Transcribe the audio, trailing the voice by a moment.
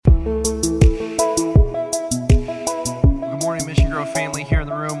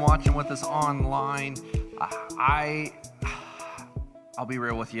Jesus Online. I'll be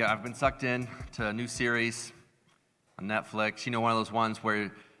real with you. I've been sucked in to a new series on Netflix. You know, one of those ones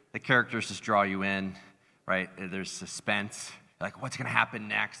where the characters just draw you in, right? There's suspense. Like, what's going to happen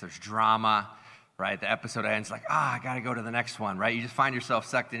next? There's drama, right? The episode ends like, I got to go to the next one, right? You just find yourself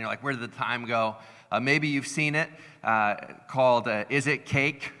sucked in. You're like, where did the time go? Maybe you've seen it called Is It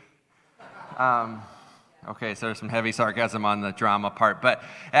Cake? Okay, so there's some heavy sarcasm on the drama part. But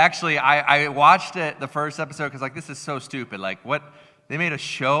actually, I watched it, the first episode, because like, this is so stupid. Like, what? They made a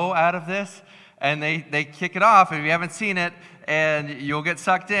show out of this, and they kick it off if you haven't seen it, and you'll get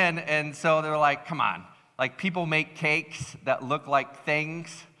sucked in. And so they're like, come on. Like, people make cakes that look like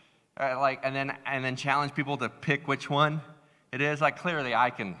things, and then challenge people to pick which one it is. Like, clearly,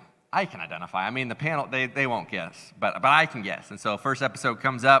 I can identify. I mean, the panel, they won't guess, but I can guess. And so first episode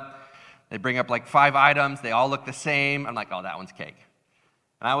comes up. They bring up like 5 items. They all look the same. I'm like, oh, that one's cake.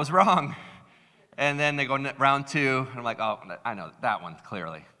 And I was wrong. And then they go round 2. And I'm like, oh, I know that one's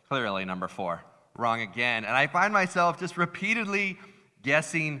clearly number 4. Wrong again. And I find myself just repeatedly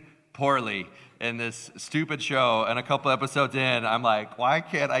guessing poorly in this stupid show. And a couple episodes in, I'm like, why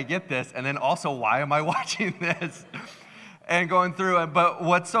can't I get this? And then also, why am I watching this? And going through it. But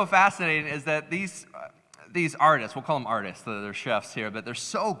what's so fascinating is that these artists, we'll call them artists, they're chefs here, but they're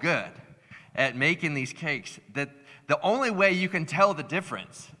so good at making these cakes that the only way you can tell the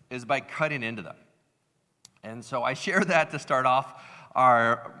difference is by cutting into them. And so I share that to start off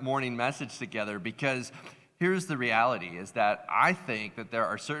our morning message together, because here's the reality, is that I think that there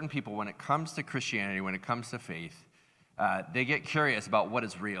are certain people, when it comes to Christianity, when it comes to faith, they get curious about what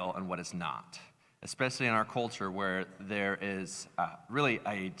is real and what is not, especially in our culture where there is really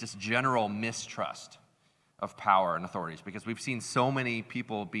a just general mistrust of power and authorities, because we've seen so many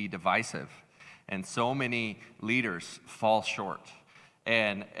people be divisive and so many leaders fall short.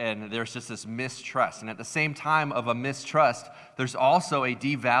 And there's just this mistrust. And at the same time of a mistrust, there's also a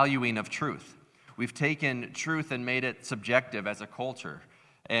devaluing of truth. We've taken truth and made it subjective as a culture.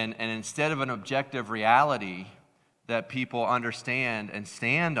 And instead of an objective reality that people understand and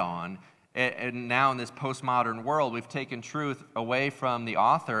stand on, and now in this postmodern world, we've taken truth away from the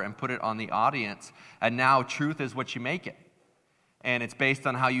author and put it on the audience. And now truth is what you make it. And it's based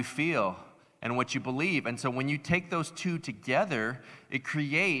on how you feel and what you believe. And so when you take those two together, it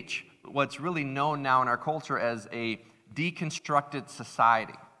creates what's really known now in our culture as a deconstructed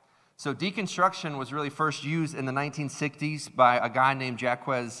society. So deconstruction was really first used in the 1960s by a guy named Jacques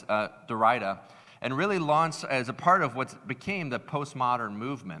Derrida, and really launched as a part of what became the postmodern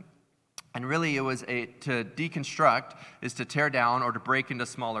movement. And really, it was to deconstruct is to tear down or to break into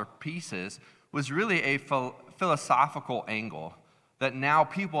smaller pieces, was really a philosophical angle that now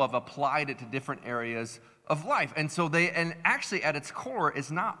people have applied it to different areas of life. And so and actually at its core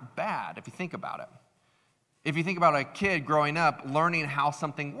is not bad if you think about it. If you think about a kid growing up learning how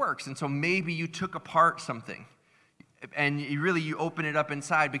something works, and so maybe you took apart something, and you open it up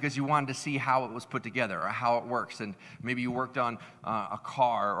inside because you wanted to see how it was put together or how it works. And maybe you worked on a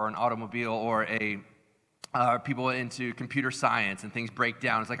car or an automobile or people into computer science, and things break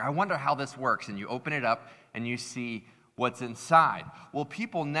down. It's like, I wonder how this works. And you open it up and you see what's inside. Well,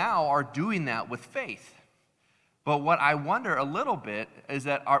 people now are doing that with faith. But what I wonder a little bit is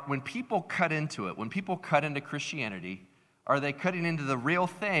that when people cut into it, when people cut into Christianity, are they cutting into the real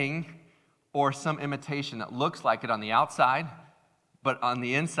thing, or some imitation that looks like it on the outside, but on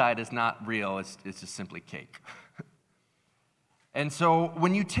the inside is not real, it's just simply cake? And so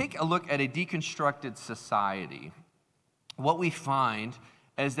when you take a look at a deconstructed society, what we find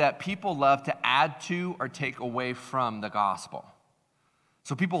is that people love to add to or take away from the gospel.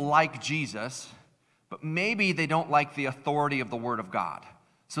 So people like Jesus, but maybe they don't like the authority of the Word of God.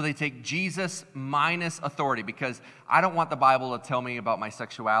 So they take Jesus minus authority, because I don't want the Bible to tell me about my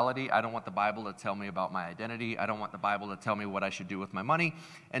sexuality. I don't want the Bible to tell me about my identity. I don't want the Bible to tell me what I should do with my money.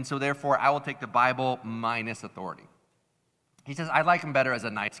 And so therefore, I will take the Bible minus authority. He says, I like him better as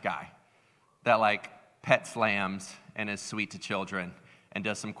a nice guy that like pets lambs and is sweet to children and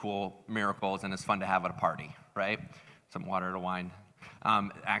does some cool miracles and is fun to have at a party, right? Some water to wine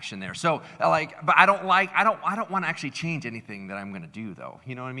action there. So but I don't want to actually change anything that I'm going to do, though.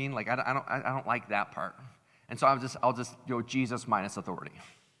 You know what I mean? Like I don't like that part. And so I'll just go Jesus minus authority.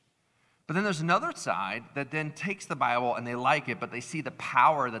 But then there's another side that then takes the Bible and they like it, but they see the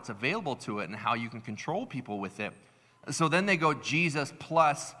power that's available to it and how you can control people with it. So then they go Jesus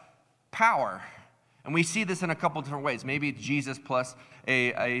plus power. And we see this in a couple different ways. Maybe it's Jesus plus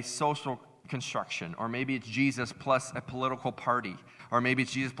a social construction, or maybe it's Jesus plus a political party, or maybe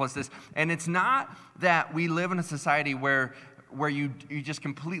it's Jesus plus this. And it's not that we live in a society where where you just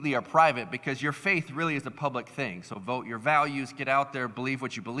completely are private, because your faith really is a public thing. So vote your values, get out there, believe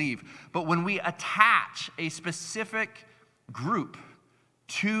what you believe. But when we attach a specific group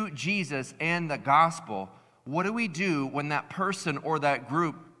to Jesus and the gospel, what do we do when that person or that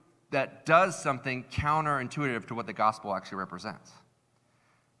group that does something counterintuitive to what the gospel actually represents?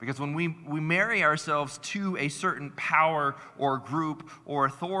 Because when we marry ourselves to a certain power or group or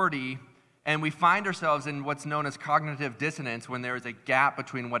authority, and we find ourselves in what's known as cognitive dissonance, when there is a gap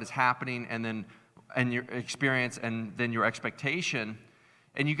between what is happening and your experience and then your expectation,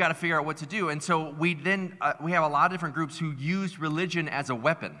 and you got to figure out what to do. And so we have a lot of different groups who use religion as a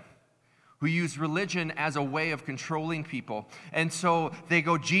weapon, who use religion as a way of controlling people. And so they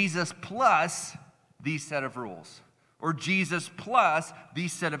go Jesus plus these set of rules, or Jesus plus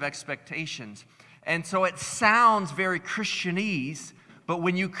these set of expectations. And so it sounds very Christianese, but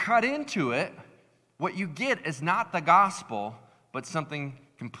when you cut into it, what you get is not the gospel, but something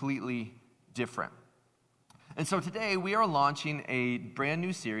completely different. And so today we are launching a brand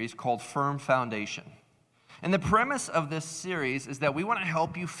new series called Firm Foundation. And the premise of this series is that we want to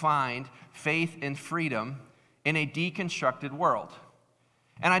help you find faith and freedom in a deconstructed world.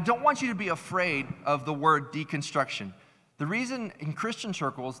 And I don't want you to be afraid of the word deconstruction. The reason in Christian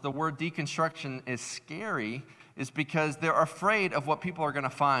circles the word deconstruction is scary is because they're afraid of what people are going to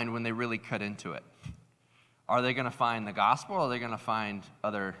find when they really cut into it. Are they going to find the gospel, or are they going to find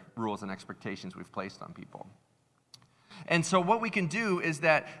other rules and expectations we've placed on people? And so what we can do is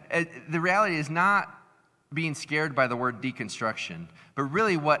that the reality is not being scared by the word deconstruction, but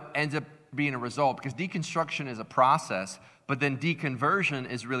really what ends up being a result, because deconstruction is a process, but then deconversion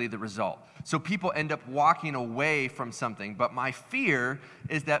is really the result. So people end up walking away from something, but my fear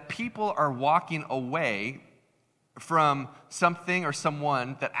is that people are walking away from something or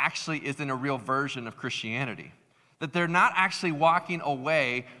someone that actually isn't a real version of Christianity. That they're not actually walking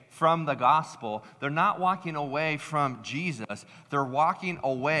away from the gospel. They're not walking away from Jesus. They're walking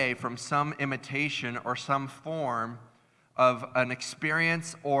away from some imitation or some form of an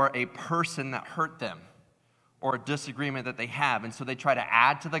experience or a person that hurt them, or a disagreement that they have. And so they try to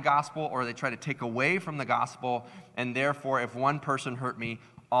add to the gospel, or they try to take away from the gospel, and therefore if one person hurt me,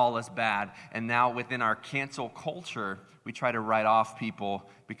 all is bad. And now within our cancel culture, we try to write off people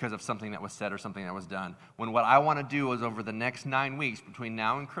because of something that was said or something that was done. When what I want to do is over the next 9 weeks between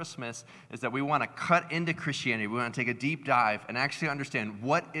now and Christmas is that we want to cut into Christianity. We want to take a deep dive and actually understand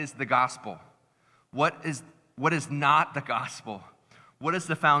what is the gospel? What is not the gospel? What is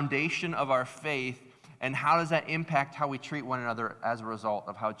the foundation of our faith? And how does that impact how we treat one another as a result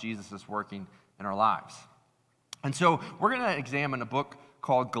of how Jesus is working in our lives? And so we're going to examine a book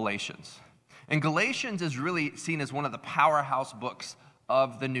called Galatians. And Galatians is really seen as one of the powerhouse books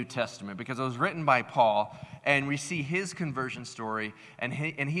of the New Testament because it was written by Paul, and we see his conversion story, and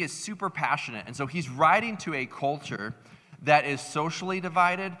he is super passionate. And so he's writing to a culture that is socially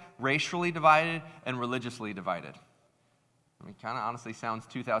divided, racially divided, and religiously divided. I mean, kind of honestly sounds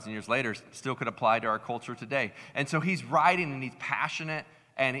 2,000 years later, still could apply to our culture today. And so he's writing, and he's passionate,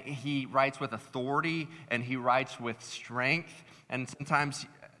 and he writes with authority, and he writes with strength. And sometimes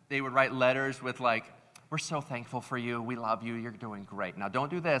they would write letters with like, we're so thankful for you, we love you, you're doing great. Now don't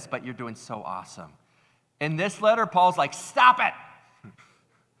do this, but you're doing so awesome. In this letter, Paul's like, stop it.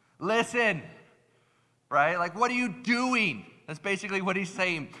 Listen, right? Like, what are you doing? That's basically what he's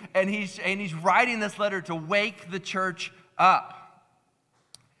saying. And he's writing this letter to wake the church up.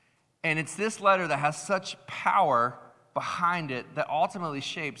 And it's this letter that has such power behind it that ultimately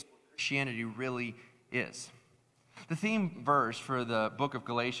shapes what Christianity really is. The theme verse for the book of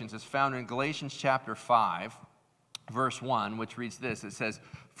Galatians is found in Galatians chapter 5, verse 1, which reads this. It says,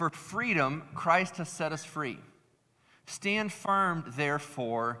 "For freedom Christ has set us free. Stand firm,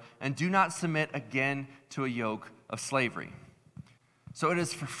 therefore, and do not submit again to a yoke of slavery." So it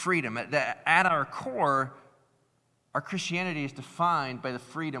is for freedom. At our core, our Christianity is defined by the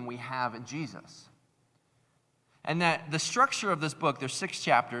freedom we have in Jesus. And that the structure of this book, there's 6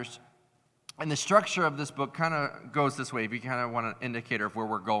 chapters, and the structure of this book kind of goes this way, if you kind of want an indicator of where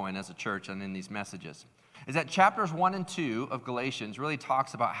we're going as a church and in these messages, is that chapters 1 and 2 of Galatians really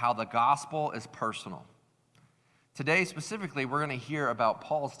talks about how the gospel is personal. Today, specifically, we're going to hear about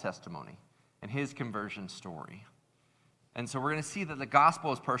Paul's testimony and his conversion story. And so we're going to see that the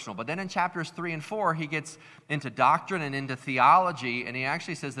gospel is personal. But then in chapters 3 and 4, he gets into doctrine and into theology, and he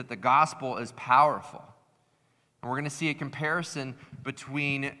actually says that the gospel is powerful. And we're going to see a comparison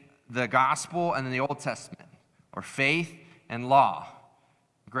between the gospel and the Old Testament, or faith and law,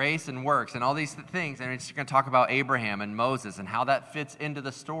 grace and works, and all these things. And it's going to talk about Abraham and Moses and how that fits into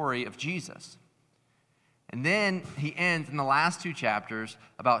the story of Jesus. And then he ends in the last 2 chapters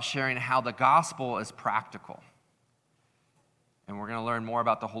about sharing how the gospel is practical. And we're going to learn more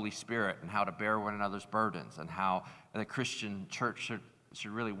about the Holy Spirit and how to bear one another's burdens and how the Christian church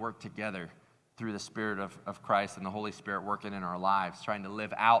should really work together through the Spirit of Christ and the Holy Spirit working in our lives, trying to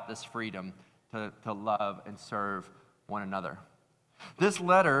live out this freedom to love and serve one another. This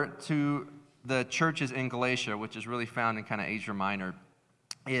letter to the churches in Galatia, which is really found in kind of Asia Minor,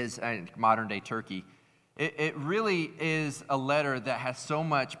 is modern-day Turkey. It really is a letter that has so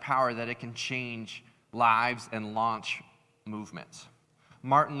much power that it can change lives and launch movements.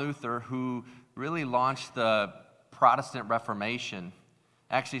 Martin Luther, who really launched the Protestant Reformation,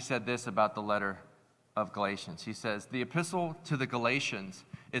 actually said this about the letter of Galatians. He says, "The epistle to the Galatians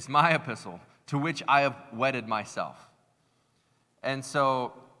is my epistle, to which I have wedded myself." And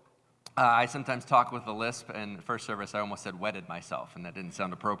so I sometimes talk with a lisp, and first service I almost said wedded myself, and that didn't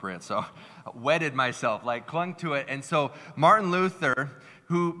sound appropriate. So wedded myself, like clung to it. And so Martin Luther,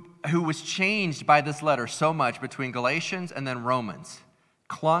 who was changed by this letter so much between Galatians and then Romans,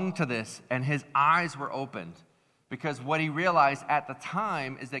 clung to this, and his eyes were opened. Because what he realized at the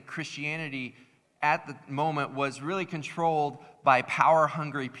time is that Christianity at the moment was really controlled by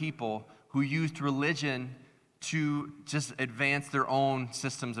power-hungry people who used religion to just advance their own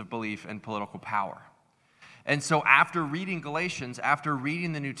systems of belief and political power. And so after reading Galatians, after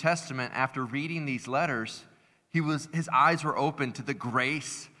reading the New Testament, after reading these letters, his eyes were open to the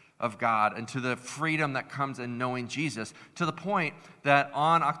grace of God and to the freedom that comes in knowing Jesus, to the point that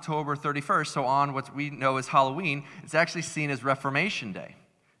on October 31st, so on what we know as Halloween, it's actually seen as Reformation Day,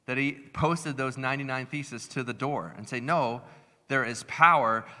 that he posted those 99 Theses to the door and say, no, there is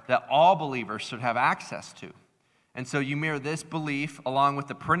power that all believers should have access to. And so you mirror this belief along with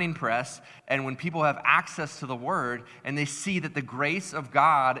the printing press, and when people have access to the Word and they see that the grace of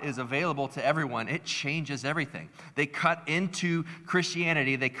God is available to everyone, it changes everything. They cut into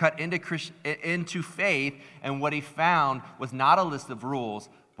Christianity, they cut into faith, and what he found was not a list of rules,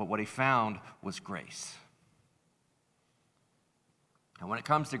 but what he found was grace. And when it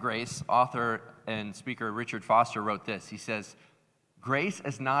comes to grace, author and speaker Richard Foster wrote this. He says, "Grace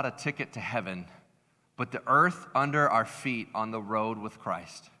is not a ticket to heaven, but the earth under our feet on the road with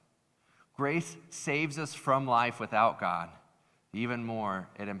Christ. Grace saves us from life without God. Even more,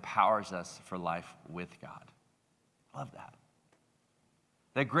 it empowers us for life with God." Love that.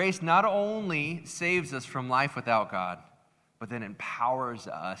 That grace not only saves us from life without God, but then empowers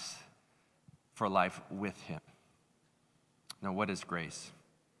us for life with Him. Now, what is grace?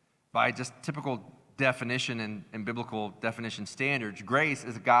 By just typical definition and biblical definition standards, grace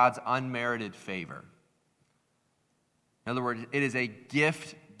is God's unmerited favor. In other words, it is a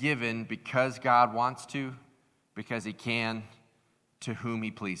gift given because God wants to, because He can, to whom He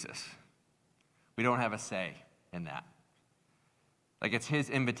pleases. We don't have a say in that. Like, it's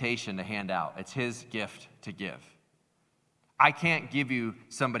His invitation to hand out. It's His gift to give. I can't give you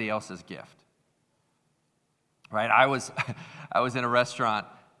somebody else's gift. Right? I was in a restaurant,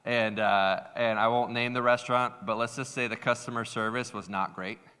 and I won't name the restaurant, but let's just say the customer service was not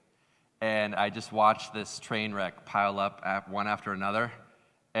great. And I just watched this train wreck pile up one after another.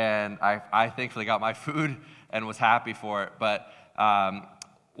 And I thankfully got my food and was happy for it. But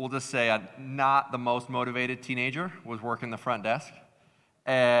we'll just say not the most motivated teenager was working the front desk.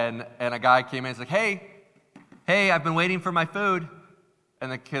 And a guy came in and was like, hey, I've been waiting for my food.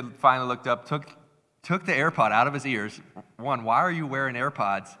 And the kid finally looked up, took the AirPod out of his ears. One, why are you wearing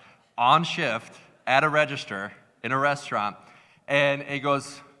AirPods on shift at a register in a restaurant? And he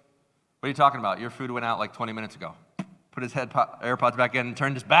goes, "What are you talking about? Your food went out like 20 minutes ago." Put his AirPods back in and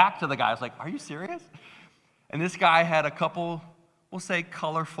turned his back to the guy. I was like, "Are you serious?" And this guy had a couple, we'll say,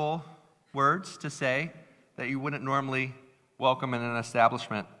 colorful words to say that you wouldn't normally welcome in an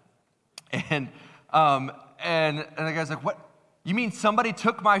establishment. And the guy's like, "What? You mean somebody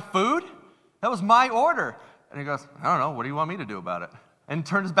took my food? That was my order." And he goes, "I don't know. What do you want me to do about it?" And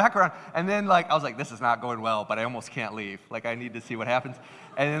turned his back around. And then, I was like, this is not going well, but I almost can't leave. I need to see what happens.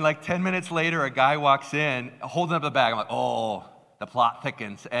 And then, 10 minutes later, a guy walks in, holding up the bag. I'm like, oh, the plot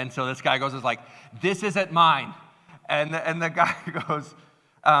thickens. And so this guy goes, "This isn't mine." And the guy goes,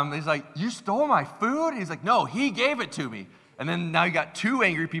 he's like, "You stole my food?" He's like, "No, he gave it to me." And then now you got two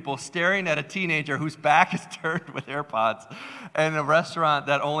angry people staring at a teenager whose back is turned with AirPods in a restaurant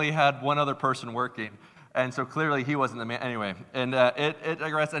that only had one other person working. And so clearly he wasn't the man. Anyway, and it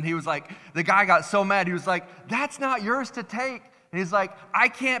digressed. And he was like, the guy got so mad. He was like, "That's not yours to take." And he's like, "I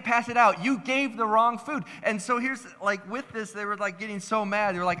can't pass it out. You gave the wrong food." And so here's, with this, they were getting so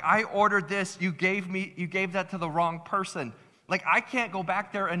mad. They were like, "I ordered this. You gave that to the wrong person. I can't go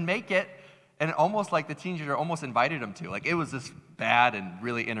back there and make it And almost like the teenager almost invited him to. Like, it was this bad and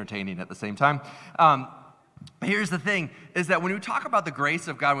really entertaining at the same time. But here's the thing, is that when we talk about the grace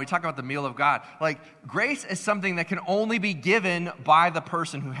of God, when we talk about the meal of God, like, grace is something that can only be given by the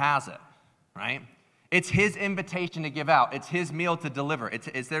person who has it, right? It's his invitation to give out. It's his meal to deliver.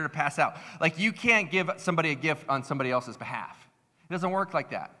 It's there to pass out. Like, you can't give somebody a gift on somebody else's behalf. It doesn't work like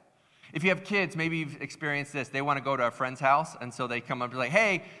that. If you have kids, maybe you've experienced this. They want to go to a friend's house, and so they come up and like,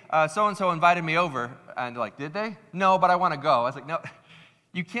 hey, so-and-so invited me over. And they're like, did they? No, but I want to go. I was like, no,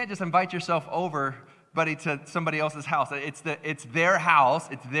 you can't just invite yourself over, buddy, to somebody else's house. It's their house.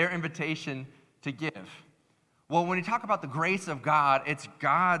 It's their invitation to give. Well, when you talk about the grace of God, it's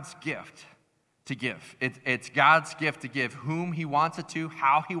God's gift to give. It's God's gift to give whom he wants it to,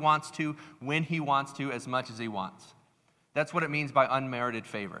 how he wants to, when he wants to, as much as he wants. That's what it means by unmerited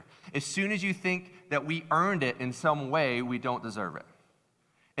favor. As soon as you think that we earned it in some way, we don't deserve it.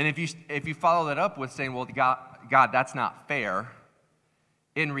 And if you follow that up with saying, well, God, that's not fair,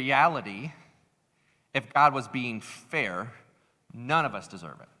 in reality, if God was being fair, none of us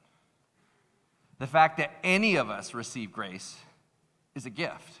deserve it. The fact that any of us receive grace is a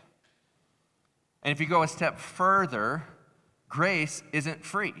gift. And if you go a step further, grace isn't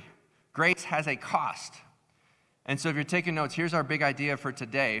free. Grace has a cost. And so if you're taking notes, here's our big idea for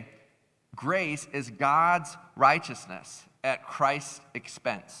today. Grace is God's righteousness at Christ's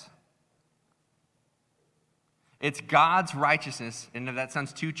expense. It's God's righteousness, and if that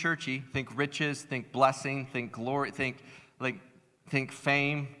sounds too churchy, think riches, think blessing, think glory, think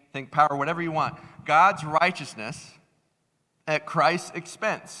fame, think power, whatever you want. God's righteousness at Christ's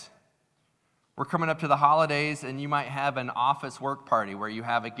expense. We're coming up to the holidays, and you might have an office work party where you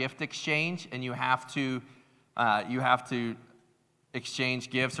have a gift exchange, and you have to exchange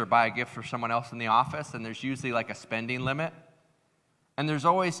gifts or buy a gift for someone else in the office, and there's usually like a spending limit. And there's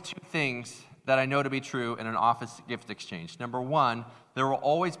always two things that I know to be true in an office gift exchange. Number one, there will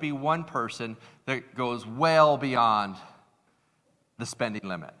always be one person that goes well beyond the spending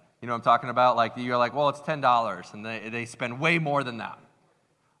limit. You know what I'm talking about? Like, you're like, well, it's $10, and they spend way more than that.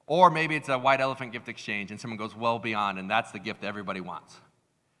 Or maybe it's a white elephant gift exchange, and someone goes well beyond, and that's the gift that everybody wants.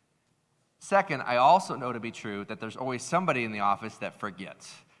 Second, I also know to be true that there's always somebody in the office that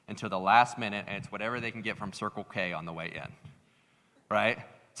forgets until the last minute, and it's whatever they can get from Circle K on the way in, right?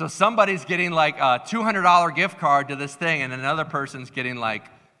 So somebody's getting like a $200 gift card to this thing, and another person's getting like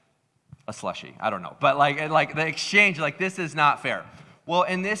a slushie. I don't know. But like the exchange, like, this is not fair. Well,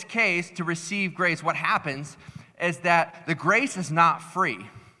 in this case, to receive grace, what happens is that the grace is not free.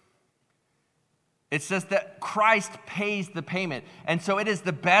 It says that Christ pays the payment. And so it is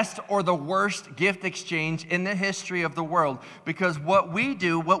the best or the worst gift exchange in the history of the world. Because what we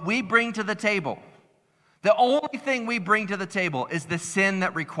do, what we bring to the table, the only thing we bring to the table is the sin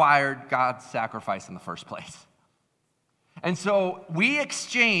that required God's sacrifice in the first place. And so we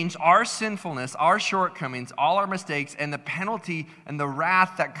exchange our sinfulness, our shortcomings, all our mistakes, and the penalty and the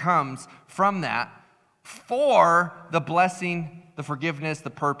wrath that comes from that for the blessing, the forgiveness, the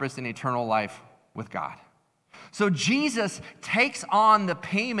purpose, and eternal life with God. So Jesus takes on the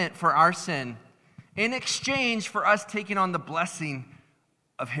payment for our sin in exchange for us taking on the blessing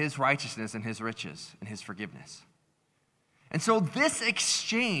of his righteousness and his riches and his forgiveness. And so this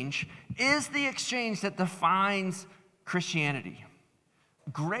exchange is the exchange that defines Christianity.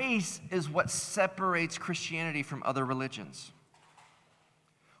 Grace is what separates Christianity from other religions.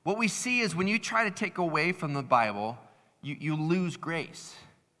 What we see is when you try to take away from the Bible, you lose grace.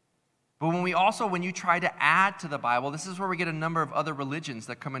 But when you try to add to the Bible, this is where we get a number of other religions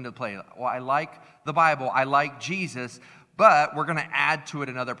that come into play. Well, I like the Bible, I like Jesus, but we're going to add to it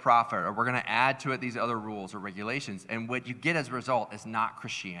another prophet, or we're going to add to it these other rules or regulations. And what you get as a result is not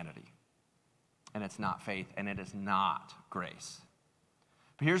Christianity, and it's not faith, and it is not grace.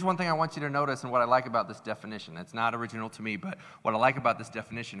 But here's one thing I want you to notice, and what I like about this definition. It's not original to me, but what I like about this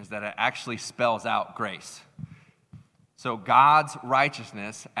definition is that it actually spells out grace. So God's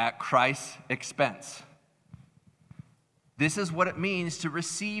righteousness at Christ's expense. This is what it means to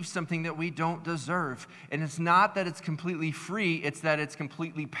receive something that we don't deserve. And it's not that it's completely free, it's that it's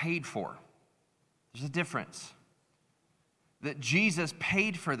completely paid for. There's a difference. That Jesus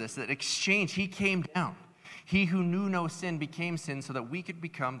paid for this, that exchange, he came down. He who knew no sin became sin so that we could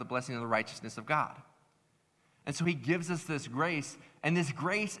become the blessing of the righteousness of God. And so he gives us this grace, and this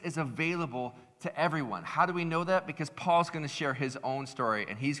grace is available to everyone. How do we know that? Because Paul's going to share his own story,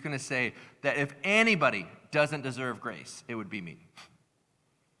 and he's going to say that if anybody doesn't deserve grace, it would be me.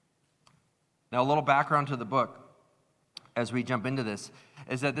 Now, a little background to the book as we jump into this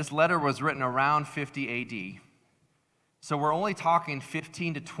is that this letter was written around 50 AD. So we're only talking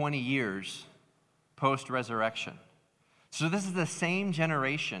 15 to 20 years post-resurrection. So this is the same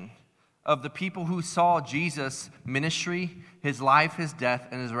generation of the people who saw Jesus' ministry, his life, his death,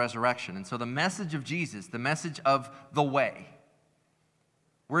 and his resurrection. And so the message of Jesus, the message of the way,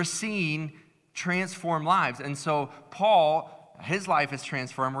 we're seeing transform lives. And so Paul, his life is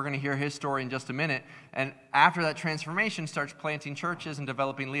transformed. We're going to hear his story in just a minute. And after that transformation, starts planting churches and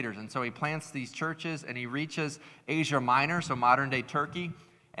developing leaders. And so he plants these churches and he reaches Asia Minor, so modern-day Turkey.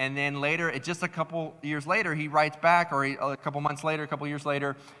 And then later, just a couple years later, he writes back, or a couple months later, a couple years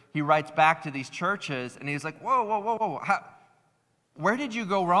later, he writes back to these churches, and he's like, whoa. Where did you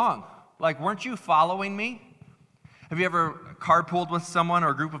go wrong? Like, weren't you following me? Have you ever carpooled with someone or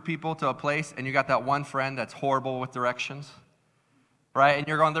a group of people to a place, and you got that one friend that's horrible with directions? Right? And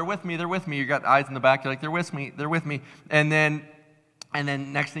you're going, they're with me. You got eyes in the back, you're like, they're with me. And then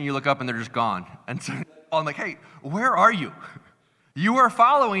next thing you look up, and they're just gone. And so I'm like, hey, where are you? You were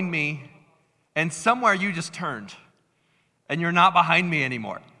following me, and somewhere you just turned, and you're not behind me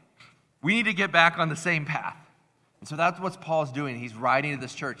anymore. We need to get back on the same path. And so that's what Paul's doing. He's writing to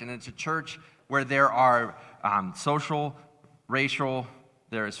this church, and it's a church where there are social, racial,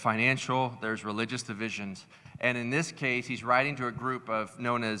 there's financial, there's religious divisions. And in this case, he's writing to a group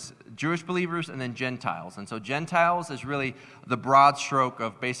known as Jewish believers and then Gentiles. And so Gentiles is really the broad stroke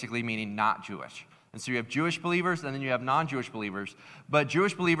of basically meaning not Jewish. And so you have Jewish believers, and then you have non-Jewish believers. But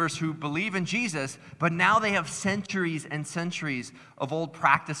Jewish believers who believe in Jesus, but now they have centuries and centuries of old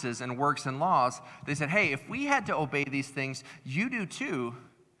practices and works and laws. They said, hey, if we had to obey these things, you do too.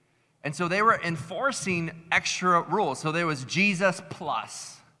 And so they were enforcing extra rules. So there was Jesus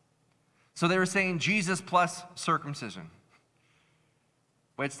plus. So they were saying Jesus plus circumcision.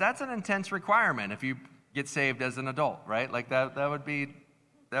 Which that's an intense requirement if you get saved as an adult, right? Like that would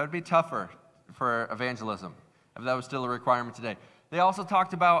be tougher for evangelism, if that was still a requirement today. They also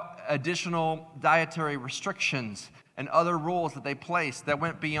talked about additional dietary restrictions and other rules that they placed that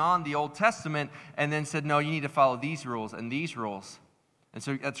went beyond the Old Testament and then said, no, you need to follow these rules and these rules. And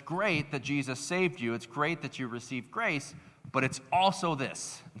so it's great that Jesus saved you. It's great that you received grace, but it's also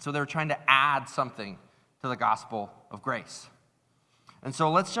this. And so they're trying to add something to the gospel of grace. And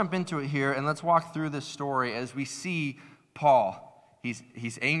so let's jump into it here and let's walk through this story as we see Paul.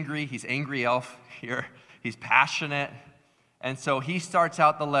 He's angry elf here. He's passionate. And so he starts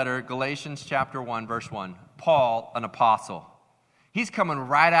out the letter, Galatians chapter 1, verse 1. Paul, an apostle. He's coming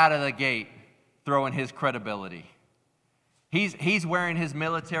right out of the gate throwing his credibility. He's wearing his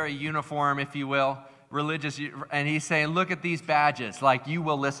military uniform, if you will, religious, and he's saying, look at these badges, like you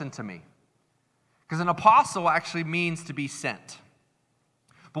will listen to me. Because an apostle actually means to be sent.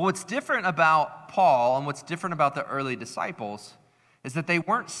 But what's different about Paul and what's different about the early disciples is that they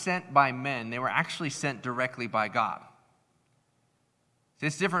weren't sent by men. They were actually sent directly by God. So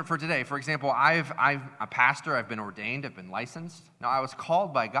it's different for today. For example, I'm a pastor. I've been ordained. I've been licensed. Now, I was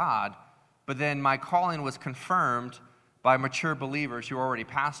called by God, but then my calling was confirmed by mature believers who are already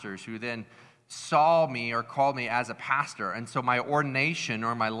pastors, who then saw me or called me as a pastor. And so my ordination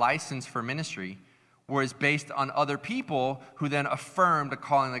or my license for ministry was based on other people who then affirmed the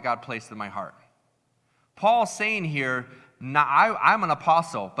calling that God placed in my heart. Paul's saying here, I'm an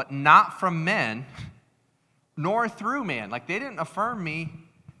apostle, but not from men, nor through man. Like, they didn't affirm me.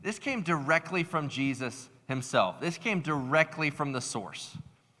 This came directly from Jesus himself. This came directly from the source.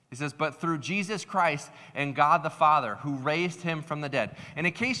 He says, but through Jesus Christ and God the Father, who raised him from the dead. And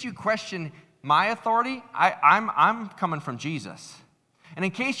in case you question my authority, I'm coming from Jesus. And in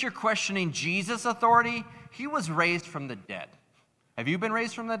case you're questioning Jesus' authority, he was raised from the dead. Have you been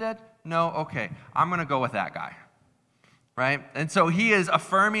raised from the dead? No? Okay. I'm going to go with that guy. Right? And so he is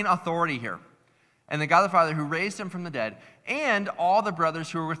affirming authority here. And the God the Father who raised him from the dead, and all the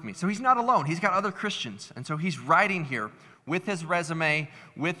brothers who are with me. So he's not alone. He's got other Christians. And so he's writing here with his resume,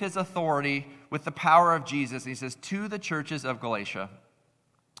 with his authority, with the power of Jesus. He says, to the churches of Galatia.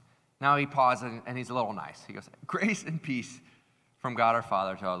 Now he pauses and he's a little nice. He goes, grace and peace from God our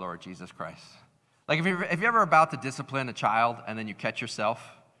Father to our Lord Jesus Christ. Like if you're ever about to discipline a child and then you catch yourself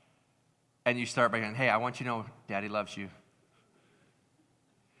and you start by going, hey, I want you to know Daddy loves you.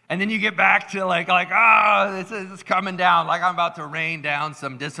 And then you get back to this is coming down, like I'm about to rain down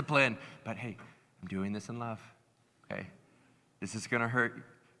some discipline. But hey, I'm doing this in love, okay? This is going to hurt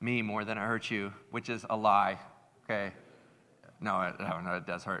me more than it hurts you, which is a lie, okay? No, it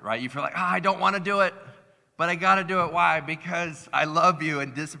does hurt, right? You feel like, I don't want to do it, but I got to do it. Why? Because I love you,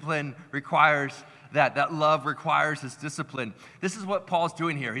 and discipline requires that. That love requires this discipline. This is what Paul's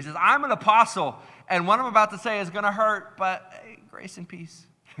doing here. He says, I'm an apostle, and what I'm about to say is going to hurt, but hey, grace and peace.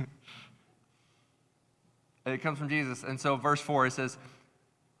 It comes from Jesus. And so verse 4, it says,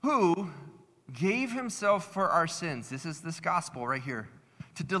 who gave himself for our sins. This is this gospel right here.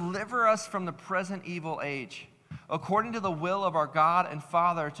 To deliver us from the present evil age, according to the will of our God and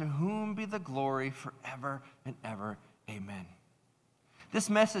Father, to whom be the glory forever and ever. Amen. This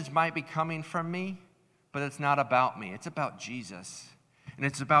message might be coming from me, but it's not about me. It's about Jesus. And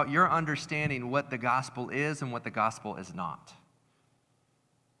it's about your understanding what the gospel is and what the gospel is not.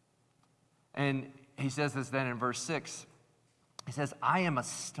 And he says this then in verse 6. He says, I am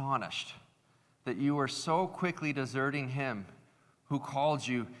astonished that you are so quickly deserting him who called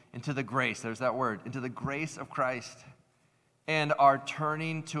you into the grace, there's that word, into the grace of Christ, and are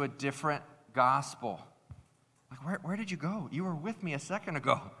turning to a different gospel. Like, where did you go? You were with me a second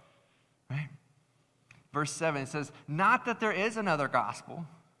ago, right? Verse 7 says, not that there is another gospel.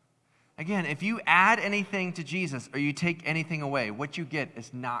 Again, if you add anything to Jesus or you take anything away, what you get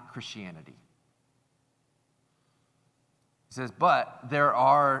is not Christianity. He says, but there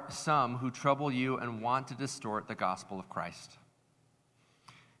are some who trouble you and want to distort the gospel of Christ.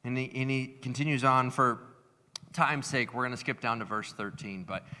 And he continues on. For time's sake, we're going to skip down to verse 13,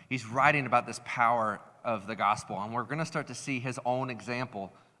 but he's writing about this power of the gospel, and we're going to start to see his own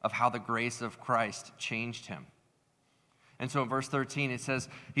example of how the grace of Christ changed him. And so in verse 13, it says,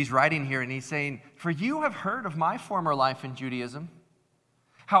 he's writing here, and he's saying, for you have heard of my former life in Judaism,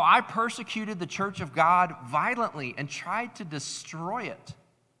 how I persecuted the church of God violently and tried to destroy it.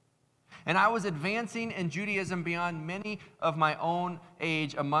 And I was advancing in Judaism beyond many of my own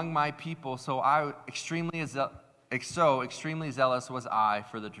age among my people, so extremely zealous was I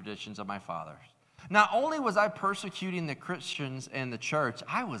for the traditions of my fathers. Not only was I persecuting the Christians and the church,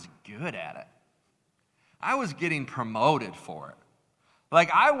 I was good at it. I was getting promoted for it.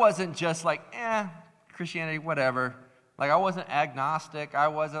 Like, I wasn't just like, Christianity, whatever. Like, I wasn't agnostic. I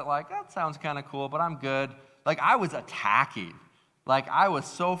wasn't like, that sounds kind of cool, but I'm good. Like, I was attacking. Like, I was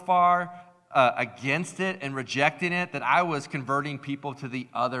so far against it and rejecting it that I was converting people to the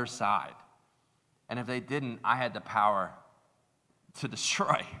other side. And if they didn't, I had the power to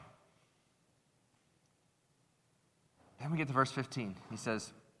destroy. Then we get to verse 15. He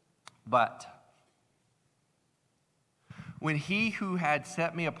says, but when he who had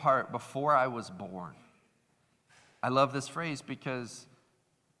set me apart before I was born. I love this phrase because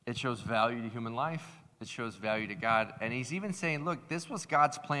it shows value to human life. It shows value to God. And he's even saying, look, this was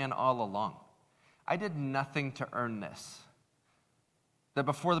God's plan all along. I did nothing to earn this. That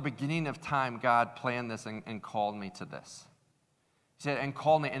before the beginning of time, God planned this and called me to this. He said, and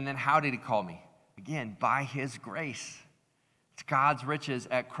called me. And then how did he call me? Again, by his grace. It's God's riches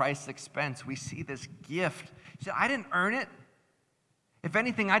at Christ's expense. We see this gift. He said, I didn't earn it. If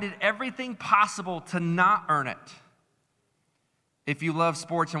anything, I did everything possible to not earn it. If you love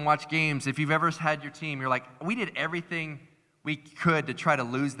sports and watch games, if you've ever had your team, you're like, we did everything we could to try to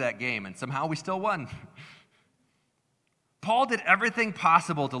lose that game, and somehow we still won. Paul did everything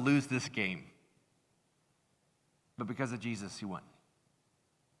possible to lose this game. But because of Jesus, he won.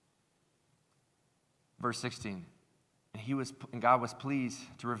 Verse 16, and God was pleased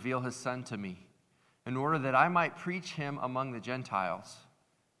to reveal his Son to me, in order that I might preach him among the Gentiles.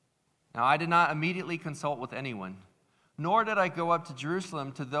 Now I did not immediately consult with anyone, nor did I go up to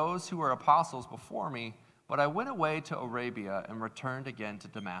Jerusalem to those who were apostles before me, but I went away to Arabia and returned again to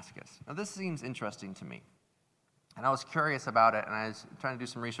Damascus. Now this seems interesting to me. And I was curious about it, and I was trying to do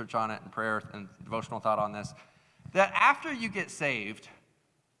some research on it and prayer and devotional thought on this. That after you get saved,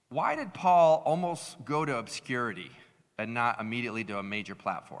 why did Paul almost go to obscurity and not immediately to a major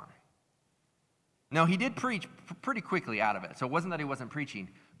platform? No, he did preach pretty quickly out of it. So it wasn't that he wasn't preaching.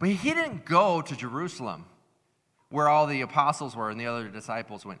 But he didn't go to Jerusalem, where all the apostles were and the other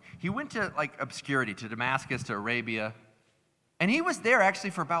disciples went. He went to obscurity, to Damascus, to Arabia. And he was there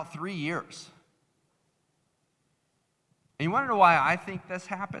actually for about 3 years. And you want to know why I think this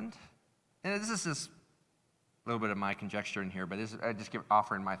happened? And this is just a little bit of my conjecture in here, but I just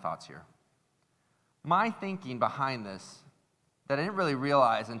offering my thoughts here. My thinking behind this, that I didn't really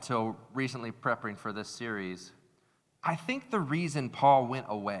realize until recently prepping for this series, I think the reason Paul went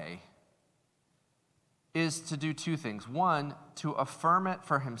away is to do two things. One, to affirm it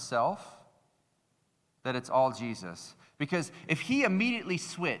for himself, that it's all Jesus. Because if he immediately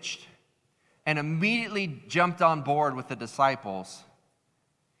switched and immediately jumped on board with the disciples,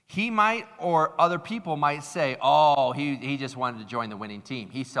 he might, or other people might say, oh, he just wanted to join the winning team.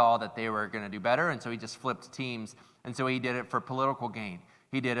 He saw that they were going to do better, and so he just flipped teams, and so he did it for political gain.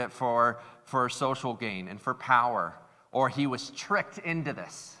 He did it for social gain and for power, or he was tricked into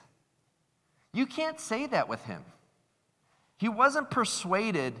this. You can't say that with him. He wasn't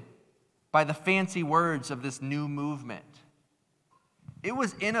persuaded by the fancy words of this new movement. It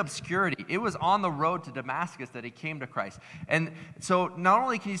was in obscurity. It was on the road to Damascus that he came to Christ. And so not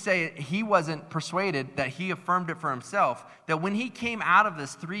only can you say he wasn't persuaded, that he affirmed it for himself, that when he came out of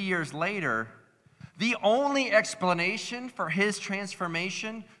this 3 years later, the only explanation for his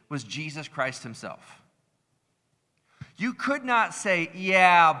transformation was Jesus Christ himself. You could not say,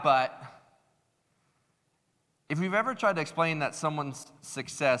 yeah, but... If you've ever tried to explain that someone's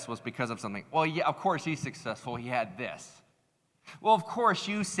success was because of something, well, yeah, of course he's successful. He had this. Well, of course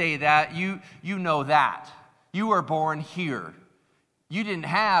you say that. You know that. You were born here. You didn't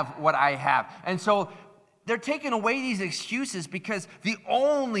have what I have. And so they're taking away these excuses because the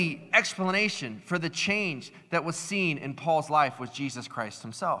only explanation for the change that was seen in Paul's life was Jesus Christ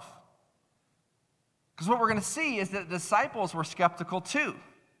himself. Because what we're going to see is that the disciples were skeptical too.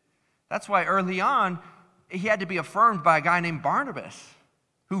 That's why early on, he had to be affirmed by a guy named Barnabas,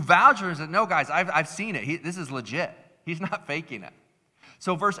 who vouched and said, no, guys, I've seen it. This is legit. He's not faking it.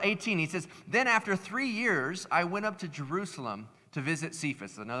 So verse 18, he says, then after 3 years, I went up to Jerusalem to visit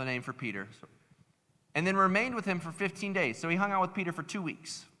Cephas, another name for Peter, and then remained with him for 15 days. So he hung out with Peter for 2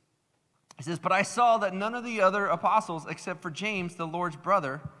 weeks. He says, but I saw that none of the other apostles, except for James, the Lord's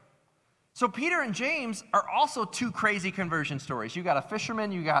brother. So Peter and James are also two crazy conversion stories. You got a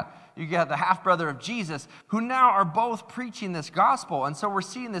fisherman, you got the half-brother of Jesus, who now are both preaching this gospel. And so we're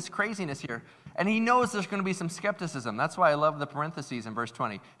seeing this craziness here. And he knows there's going to be some skepticism. That's why I love the parentheses in verse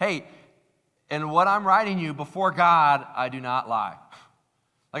 20. Hey, in what I'm writing you, before God, I do not lie.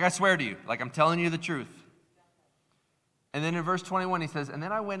 Like I swear to you, like I'm telling you the truth. And then in verse 21, he says, and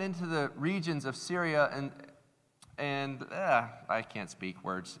then I went into the regions of Syria and I can't speak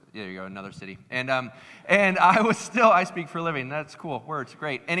words. There you go, another city. And I speak for a living. That's cool. Words,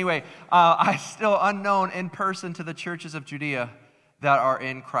 great. Anyway, I'm still unknown in person to the churches of Judea that are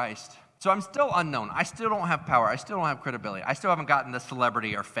in Christ. So I'm still unknown. I still don't have power. I still don't have credibility. I still haven't gotten the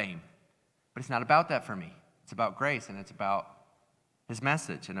celebrity or fame. But it's not about that for me. It's about grace, and it's about his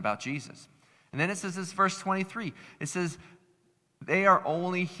message and about Jesus. And then it says this, verse 23. It says, they are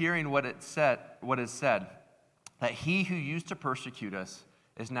only hearing what is said, that he who used to persecute us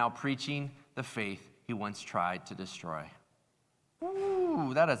is now preaching the faith he once tried to destroy.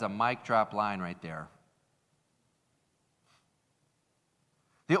 Ooh, that is a mic drop line right there.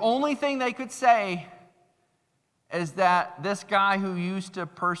 The only thing they could say is that this guy who used to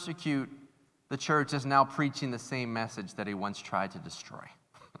persecute the church is now preaching the same message that he once tried to destroy.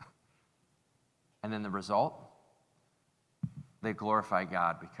 And then the result? They glorify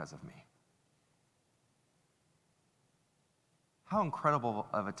God because of me. How incredible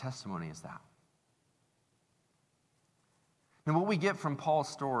of a testimony is that? And what we get from Paul's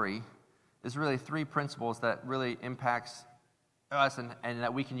story is really 3 principles that really impacts us and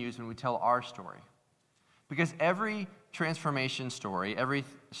that we can use when we tell our story. Because every transformation story, every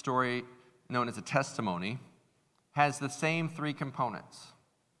story known as a testimony, has the same 3 components.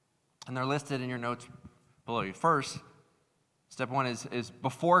 And they're listed in your notes below you. First, step 1 is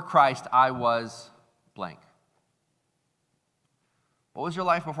before Christ, I was blank. What was your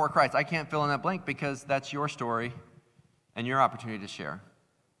life before Christ? I can't fill in that blank because that's your story and your opportunity to share.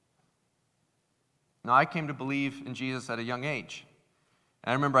 Now, I came to believe in Jesus at a young age.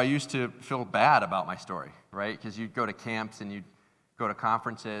 And I remember I used to feel bad about my story, right? Because you'd go to camps and you'd go to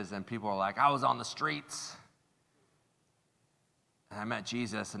conferences and people are like, I was on the streets. And I met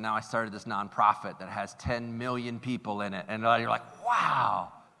Jesus, and now I started this nonprofit that has 10 million people in it. And you're like,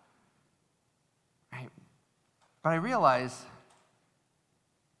 wow. Right? But I realized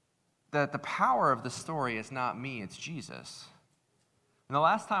that the power of the story is not me, it's Jesus. And the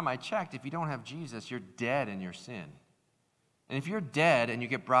last time I checked, if you don't have Jesus, you're dead in your sin. And if you're dead and you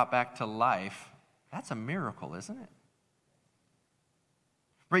get brought back to life, that's a miracle, isn't it?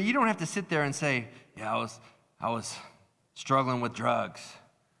 Right? You don't have to sit there and say, yeah, I was struggling with drugs.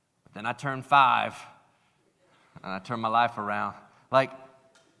 But then I turned 5 and I turned my life around. Like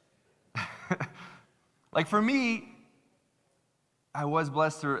for me, I was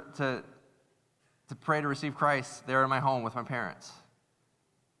blessed to pray to receive Christ there in my home with my parents.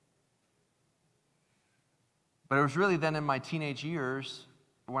 But it was really then in my teenage years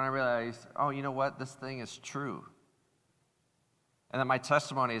when I realized, oh, you know what? This thing is true. And that my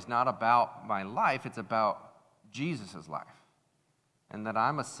testimony is not about my life, it's about Jesus' life. And that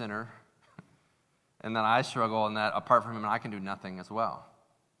I'm a sinner, and that I struggle, and that apart from him, I can do nothing as well.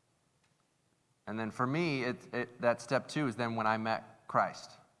 And then for me, that step 2 is then when I met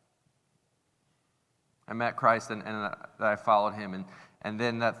Christ. I met Christ and I followed him. And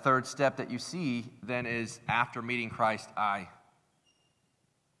then that third step that you see then is after meeting Christ,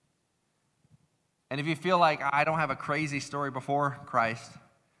 And if you feel like I don't have a crazy story before Christ,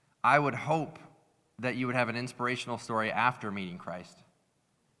 I would hope that you would have an inspirational story after meeting Christ.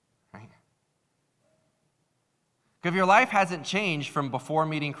 Right? If your life hasn't changed from before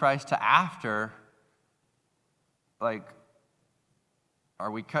meeting Christ to after, like,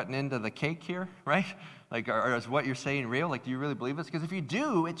 are we cutting into the cake here, right? Like, is what you're saying real? Like, do you really believe this? Because if you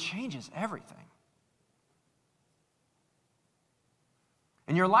do, it changes everything.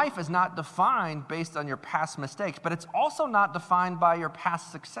 And your life is not defined based on your past mistakes, but it's also not defined by your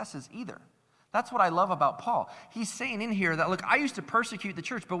past successes either. That's what I love about Paul. He's saying in here that, look, I used to persecute the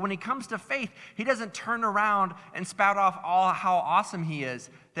church, but when he comes to faith, he doesn't turn around and spout off all how awesome he is.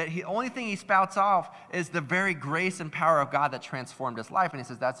 The only thing he spouts off is the very grace and power of God that transformed his life, and he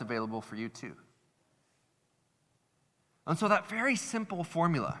says that's available for you too. And so that very simple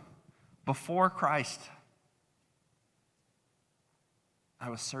formula, before Christ, I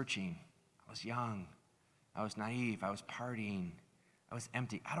was searching, I was young, I was naive, I was partying, I was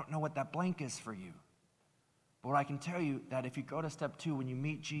empty. I don't know what that blank is for you. But what I can tell you that if you go to step 2, when you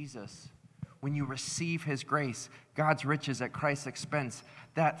meet Jesus, when you receive his grace, God's riches at Christ's expense,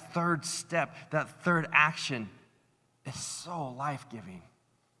 that third step, that third action is so life-giving.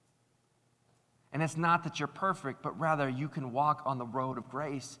 And it's not that you're perfect, but rather you can walk on the road of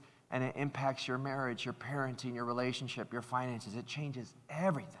grace, and it impacts your marriage, your parenting, your relationship, your finances. It changes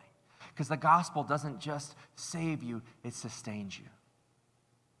everything. Because the gospel doesn't just save you, it sustains you.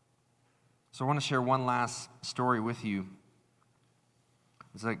 So I want to share one last story with you.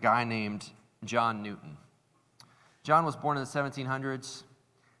 There's a guy named John Newton. John was born in the 1700s.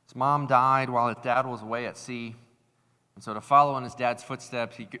 His mom died while his dad was away at sea. And so to follow in his dad's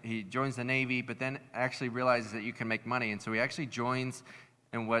footsteps, he joins the Navy, but then actually realizes that you can make money. And so he actually joins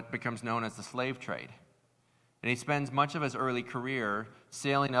in what becomes known as the slave trade. And he spends much of his early career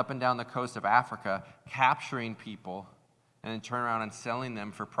sailing up and down the coast of Africa, capturing people, and then turn around and selling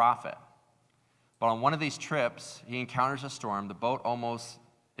them for profit. But on one of these trips, he encounters a storm. The boat almost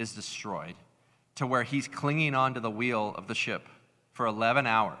is destroyed to where he's clinging onto the wheel of the ship for 11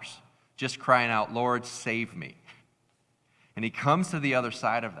 hours, just crying out, "Lord, save me." And he comes to the other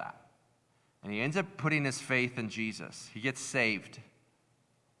side of that. And he ends up putting his faith in Jesus. He gets saved.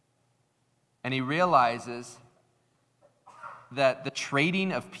 And he realizes that the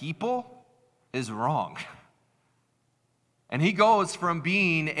trading of people is wrong. And he goes from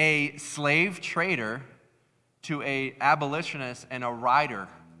being a slave trader to an abolitionist and a writer.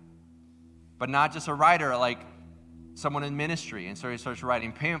 But not just a writer, like someone in ministry. And so he starts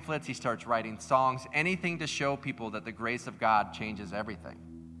writing pamphlets, he starts writing songs, anything to show people that the grace of God changes everything.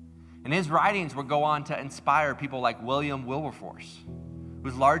 And his writings would go on to inspire people like William Wilberforce,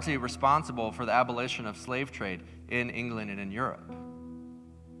 who's largely responsible for the abolition of slave trade in England and in Europe.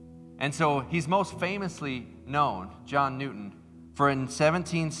 And so he's most famously known, John Newton, for in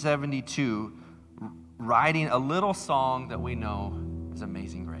 1772 writing a little song that we know as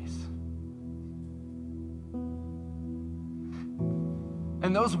Amazing Grace.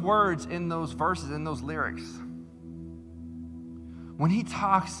 And those words in those verses, in those lyrics, when he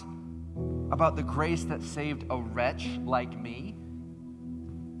talks about the grace that saved a wretch like me,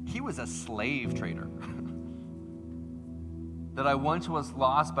 he was a slave trader. That I once was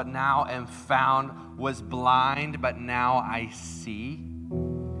lost, but now am found, was blind, but now I see.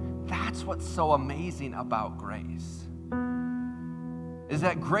 That's what's so amazing about grace. Is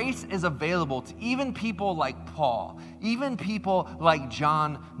that grace is available to even people like Paul, even people like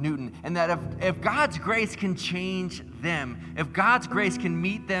John Newton, and that if God's grace can change them, if God's grace can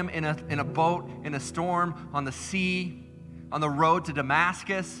meet them in a boat, in a storm, on the sea, on the road to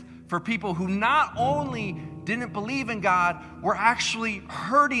Damascus, for people who not only didn't believe in God, were actually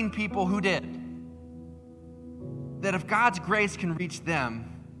hurting people who did. That if God's grace can reach them,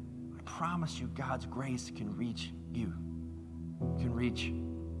 I promise you God's grace can reach you, can reach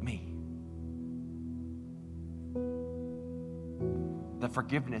me. That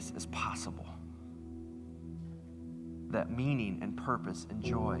forgiveness is possible. That meaning and purpose and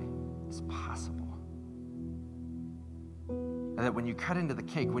joy is possible. And that when you cut into the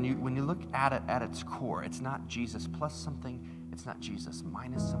cake, when you look at it at its core, it's not Jesus plus something, it's not Jesus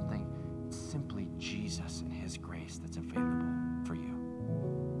minus something, it's simply Jesus and his grace that's available for you.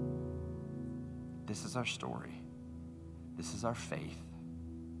 This is our story. This is our faith.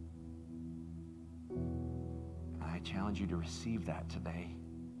 And I challenge you to receive that today.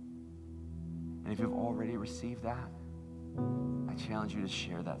 And if you've already received that, I challenge you to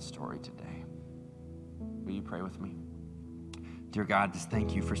share that story today. Will you pray with me? Dear God, just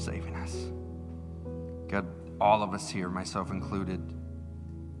thank you for saving us. God, all of us here, myself included,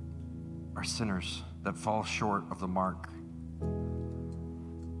 are sinners that fall short of the mark.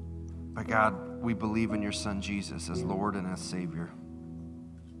 But God, we believe in your Son Jesus as Lord and as Savior.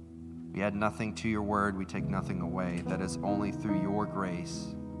 We add nothing to your word. We take nothing away. That is only through your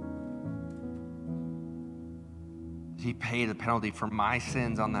grace. He paid the penalty for my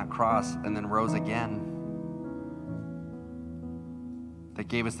sins on that cross and then rose again. That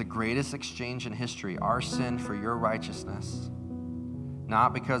gave us the greatest exchange in history, our sin for your righteousness.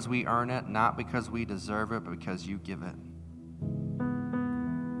 Not because we earn it, not because we deserve it, but because you give it.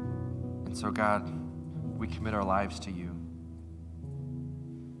 And so, God, we commit our lives to you.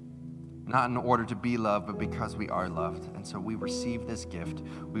 Not in order to be loved, but because we are loved. And so we receive this gift.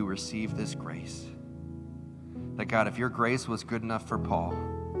 We receive this grace. That, God, if your grace was good enough for Paul,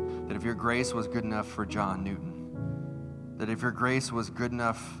 that if your grace was good enough for John Newton, that if your grace was good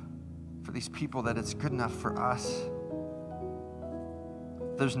enough for these people, that it's good enough for us.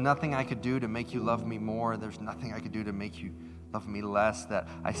 There's nothing I could do to make you love me more. There's nothing I could do to make you love me less. That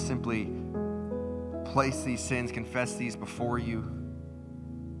I simply place these sins, confess these before you,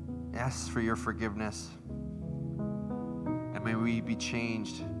 ask for your forgiveness. And may we be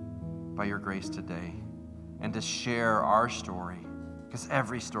changed by your grace today and to share our story, because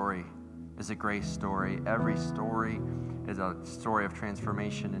every story is a grace story. Every story is a story of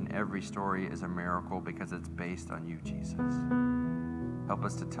transformation, and every story is a miracle because it's based on you, Jesus. Help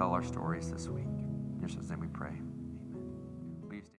us to tell our stories this week. In your Son's name we pray.